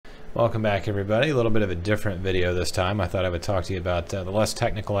Welcome back, everybody. A little bit of a different video this time. I thought I would talk to you about the less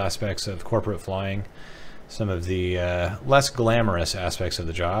technical aspects of corporate flying, some of the less glamorous aspects of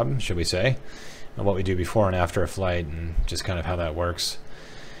the job, should we say, and what we do before and after a flight, and just kind of how that works.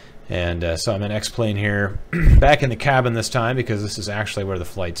 And so I'm in X-plane here, back in the cabin this time, because this is actually where the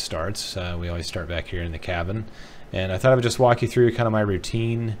flight starts. We always start back here in the cabin. And I thought I would just walk you through kind of my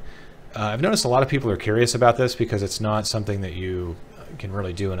routine. I've noticed a lot of people are curious about this because it's not something that you can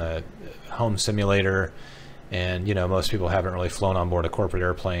really do in a home simulator, and most people haven't really flown on board a corporate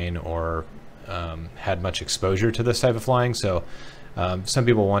airplane or had much exposure to this type of flying, so some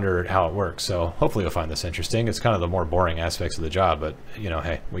people wonder how it works. So hopefully you'll find this interesting. It's kind of the more boring aspects of the job, but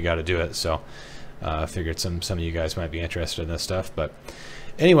hey, we got to do it. So I figured some of you guys might be interested in this stuff. But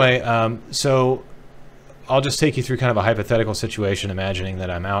anyway, so I'll just take you through kind of a hypothetical situation, imagining that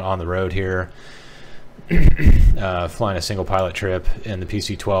I'm out on the road here, flying a single pilot trip in the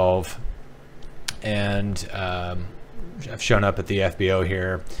PC-12, and I've shown up at the FBO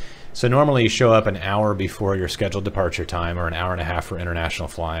here. So normally you show up an hour before your scheduled departure time, or an hour and a half for international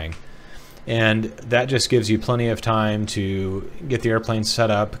flying, and that just gives you plenty of time to get the airplane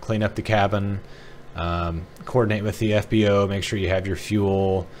set up, clean up the cabin, coordinate with the FBO, make sure you have your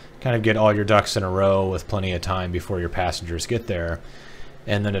fuel, kind of get all your ducks in a row with plenty of time before your passengers get there.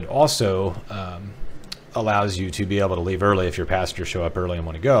 And then it also allows you to be able to leave early if your passengers show up early and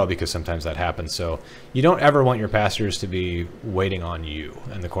want to go, because sometimes that happens. So you don't ever want your passengers to be waiting on you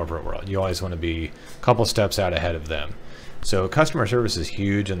in the corporate world. You always want to be a couple steps out ahead of them. So customer service is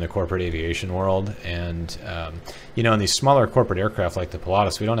huge in the corporate aviation world, and in these smaller corporate aircraft like the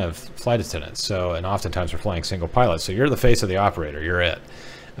Pilatus, we don't have flight attendants. So, and oftentimes we're flying single pilots. So you're the face of the operator. You're it.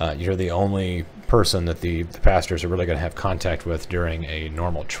 You're the only person that the passengers are really going to have contact with during a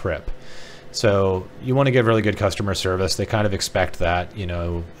normal trip. So you want to give really good customer service. They kind of expect that.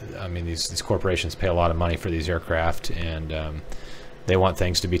 I mean, these corporations pay a lot of money for these aircraft, and they want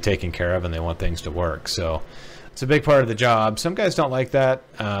things to be taken care of, and they want things to work. So it's a big part of the job. Some guys don't like that.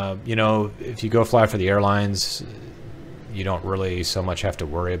 If you go fly for the airlines, you don't really so much have to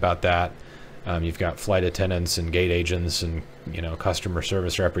worry about that. You've got flight attendants and gate agents and customer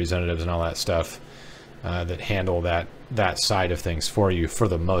service representatives and all that stuff that handle that side of things for you, for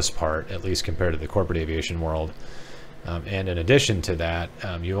the most part, at least compared to the corporate aviation world. And in addition to that,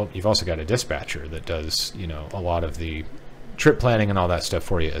 you've also got a dispatcher that does a lot of the trip planning and all that stuff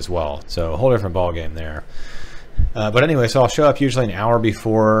for you as well. So a whole different ball game there. But anyway, so I'll show up usually an hour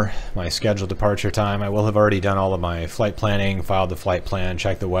before my scheduled departure time. I will have already done all of my flight planning, filed the flight plan,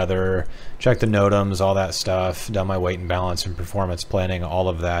 checked the weather, checked the NOTAMs, all that stuff, done my weight and balance and performance planning, all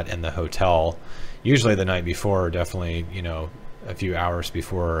of that in the hotel. Usually the night before, or definitely, a few hours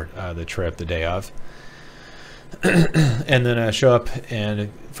before the trip, the day of. And then I show up,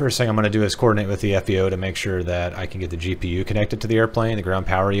 and first thing I'm going to do is coordinate with the FBO to make sure that I can get the GPU connected to the airplane, the ground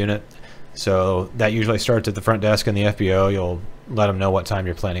power unit. So that usually starts at the front desk in the FBO. You'll let them know what time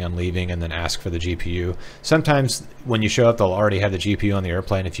you're planning on leaving and then ask for the GPU. Sometimes when you show up, they'll already have the GPU on the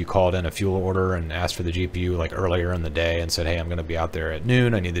airplane. If you called in a fuel order and asked for the GPU like earlier in the day and said, hey, I'm going to be out there at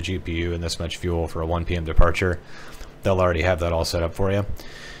noon, I need the GPU and this much fuel for a 1 p.m. departure, they'll already have that all set up for you.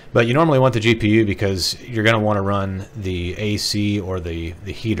 But you normally want the GPU because you're going to want to run the AC or the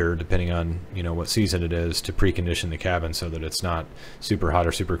heater, depending on what season it is, to precondition the cabin so that it's not super hot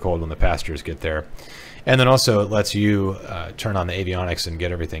or super cold when the passengers get there. And then also it lets you turn on the avionics and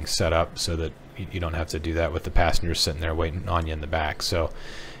get everything set up so that you don't have to do that with the passengers sitting there waiting on you in the back. So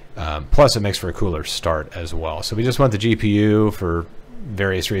plus it makes for a cooler start as well. So we just want the GPU for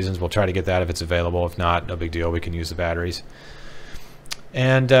various reasons. We'll try to get that if it's available. If not, no big deal. We can use the batteries.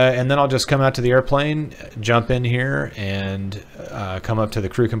 And then I'll just come out to the airplane, jump in here, and come up to the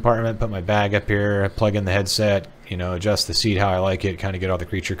crew compartment, put my bag up here, plug in the headset, adjust the seat how I like it, kind of get all the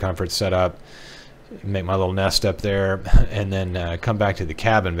creature comforts set up, make my little nest up there, and then come back to the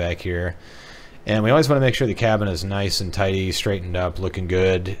cabin back here. And we always want to make sure the cabin is nice and tidy, straightened up, looking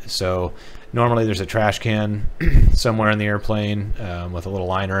good. So normally there's a trash can somewhere in the airplane with a little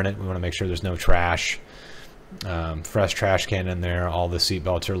liner in it. We want to make sure there's no trash. Fresh trash can in there. All the seat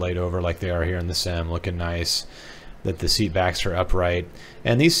belts are laid over like they are here in the sim, looking nice, that the seat backs are upright.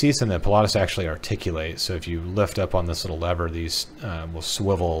 And these seats in the Pilatus actually articulate, so if you lift up on this little lever, these will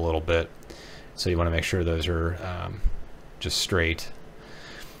swivel a little bit, so you want to make sure those are just straight.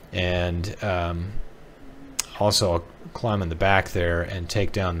 And also I'll climb in the back there and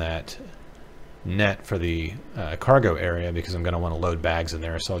take down that net for the cargo area, because I'm going to want to load bags in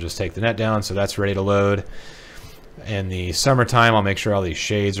there. So I'll just take the net down, so that's ready to load. In the summertime, I'll make sure all these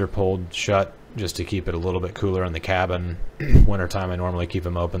shades are pulled shut just to keep it a little bit cooler in the cabin. Wintertime, I normally keep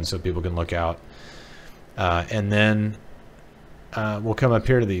them open so people can look out. And then we'll come up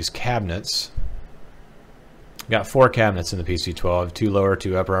here to these cabinets. Got 4 cabinets in the PC-12, 2 lower,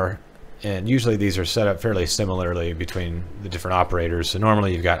 2 upper, and usually these are set up fairly similarly between the different operators. So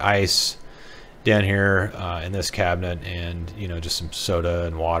normally you've got ice down here in this cabinet, and just some soda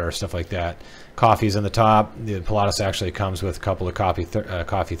and water, stuff like that. Coffee's in the top. The Pilatus actually comes with a couple of coffee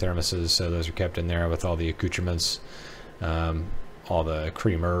thermoses, so those are kept in there with all the accoutrements, all the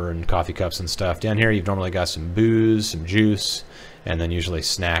creamer and coffee cups and stuff. Down here you've normally got some booze, some juice, and then usually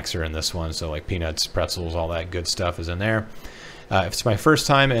snacks are in this one, so like peanuts, pretzels, all that good stuff is in there. If it's my first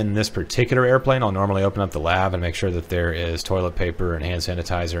time in this particular airplane, I'll normally open up the lab and make sure that there is toilet paper and hand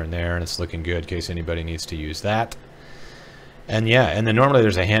sanitizer in there, and it's looking good in case anybody needs to use that. And yeah, and then normally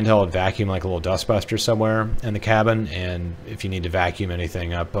there's a handheld vacuum, like a little dustbuster somewhere in the cabin, and if you need to vacuum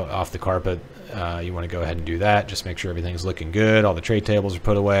anything up off the carpet, you want to go ahead and do that. Just make sure everything's looking good, all the tray tables are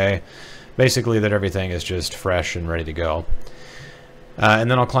put away, basically that everything is just fresh and ready to go. And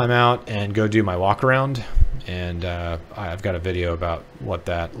then I'll climb out and go do my walk around, and I've got a video about what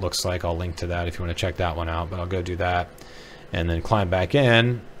that looks like. I'll link to that if you want to check that one out, but I'll go do that and then climb back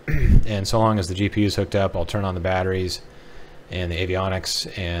in. And so long as the GPU is hooked up, I'll turn on the batteries and the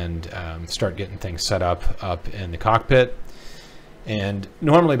avionics and start getting things set up in the cockpit. And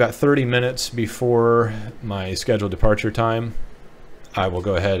normally about 30 minutes before my scheduled departure time, I will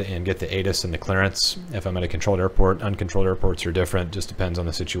go ahead and get the ATIS and the clearance. If I'm at a controlled airport, uncontrolled airports are different, just depends on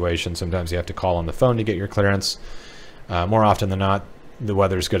the situation. Sometimes you have to call on the phone to get your clearance. More often than not, the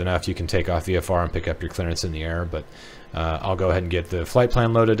weather's good enough, you can take off VFR and pick up your clearance in the air, but I'll go ahead and get the flight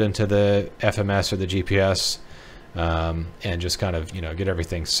plan loaded into the FMS or the GPS, and just kind of get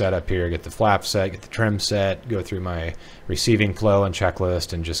everything set up here, get the flap set, get the trim set, go through my receiving flow and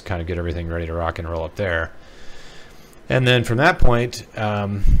checklist, and just kind of get everything ready to rock and roll up there. And then from that point,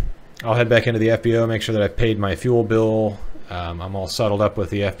 I'll head back into the FBO, make sure that I've paid my fuel bill. I'm all settled up with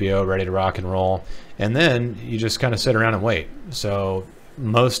the FBO, ready to rock and roll. And then you just kind of sit around and wait. So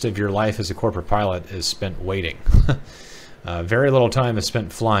most of your life as a corporate pilot is spent waiting. Very little time is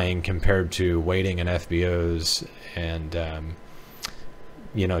spent flying compared to waiting in FBOs and,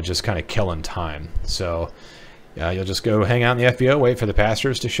 just kind of killing time. So you'll just go hang out in the FBO, wait for the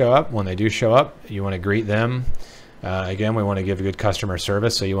passengers to show up. When they do show up, you want to greet them. Again, we want to give a good customer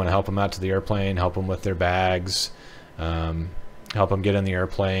service, so you want to help them out to the airplane, help them with their bags, help them get in the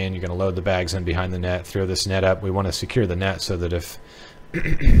airplane. You're going to load the bags in behind the net, throw this net up. We want to secure the net so that if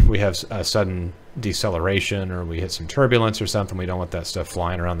we have a sudden deceleration or we hit some turbulence or something, we don't want that stuff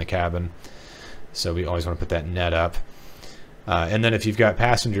flying around the cabin. So we always want to put that net up. And then if you've got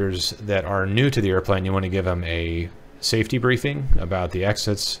passengers that are new to the airplane, you want to give them a safety briefing about the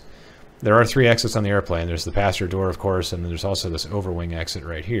exits. There are 3 exits on the airplane. There's the passenger door, of course, and then there's also this overwing exit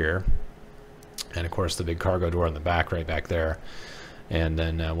right here. And of course the big cargo door in the back, right back there. And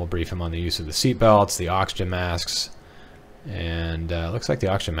then we'll brief them on the use of the seat belts, the oxygen masks, and looks like the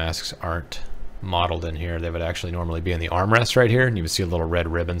oxygen masks aren't modeled in here. They would actually normally be in the armrest right here, and you would see a little red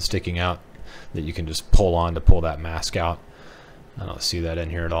ribbon sticking out that you can just pull on to pull that mask out. I don't see that in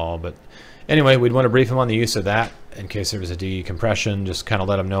here at all, but anyway, we'd want to brief them on the use of that in case there was a decompression. Just kind of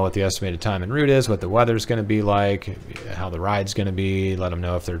let them know what the estimated time en route is, what the weather's going to be like, how the ride's going to be. Let them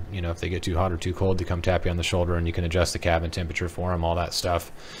know if they're, if they get too hot or too cold, to come tap you on the shoulder, and you can adjust the cabin temperature for them, all that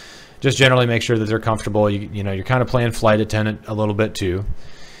stuff. Just generally make sure that they're comfortable. You're kind of playing flight attendant a little bit too.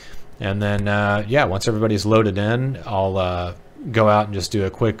 And then, yeah, once everybody's loaded in, I'll go out and just do a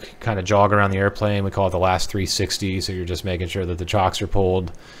quick kind of jog around the airplane. We call it the last 360. So you're just making sure that the chocks are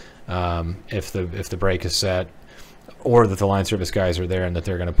pulled, if the brake is set, or that the line service guys are there and that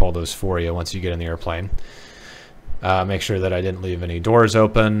they're going to pull those for you once you get in the airplane. Make sure that I didn't leave any doors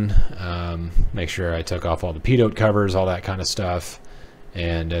open. Make sure I took off all the pitot covers, all that kind of stuff,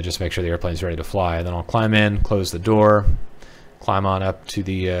 and just make sure the airplane's ready to fly. And then I'll climb in, close the door, climb on up to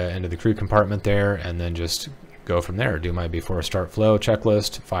the end of the crew compartment there, and then just go from there. Do my before start flow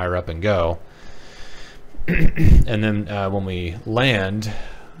checklist, fire up and go. And then when we land,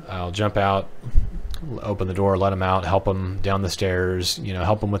 I'll jump out, open the door, let them out, help them down the stairs,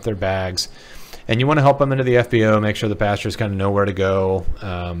 help them with their bags. And you want to help them into the FBO, make sure the passengers kind of know where to go,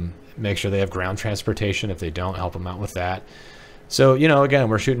 make sure they have ground transportation. If they don't, help them out with that. So, again,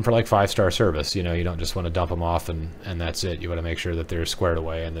 we're shooting for like 5-star service. You don't just want to dump them off and that's it. You want to make sure that they're squared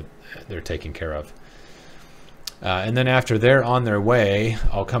away and that they're taken care of. And then after they're on their way,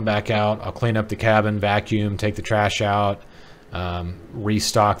 I'll come back out, I'll clean up the cabin, vacuum, take the trash out,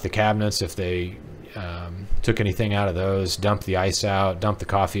 restock the cabinets if they took anything out of those, dump the ice out, dump the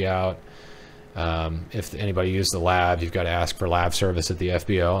coffee out, If anybody used the lab, you've got to ask for lab service at the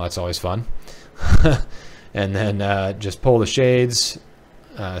FBO. That's always fun. And then just pull the shades,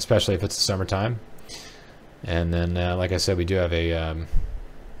 especially if it's the summertime. And then, like I said, we do have a,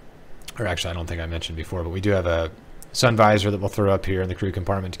 or actually I don't think I mentioned before, but we do have a sun visor that we'll throw up here in the crew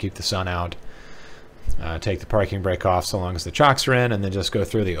compartment to keep the sun out. Take the parking brake off so long as the chocks are in, and then just go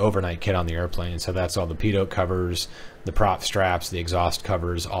through the overnight kit on the airplane. So that's all the pitot covers, the prop straps, the exhaust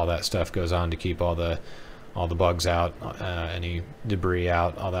covers, all that stuff goes on to keep all the bugs out, any debris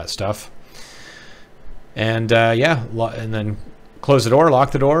out, all that stuff. And yeah, and then close the door,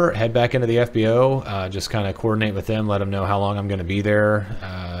 lock the door, head back into the FBO, just kind of coordinate with them, let them know how long I'm going to be there.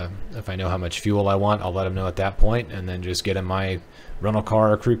 If I know how much fuel I want, I'll let them know at that point, and then just get in my rental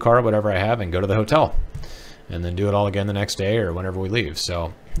car or crew car, whatever I have, and go to the hotel. And then do it all again the next day or whenever we leave.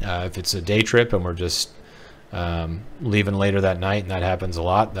 So if it's a day trip and we're just leaving later that night, and that happens a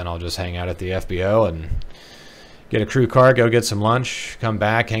lot, then I'll just hang out at the FBO and get a crew car, go get some lunch, come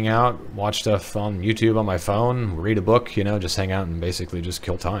back, hang out, watch stuff on YouTube on my phone, read a book, you know, just hang out and basically just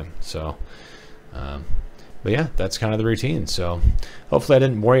kill time. So, but yeah, that's kind of the routine. So hopefully I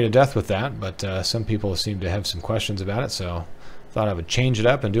didn't bore you to death with that, but some people seem to have some questions about it, so thought I would change it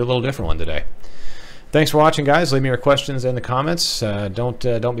up and do a little different one today. Thanks for watching, guys. Leave me your questions in the comments.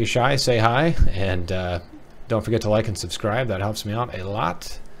 Don't be shy, say hi, and don't forget to like and subscribe. That helps me out a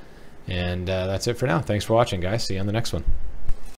lot. And that's it for now. Thanks for watching, guys. See you on the next one.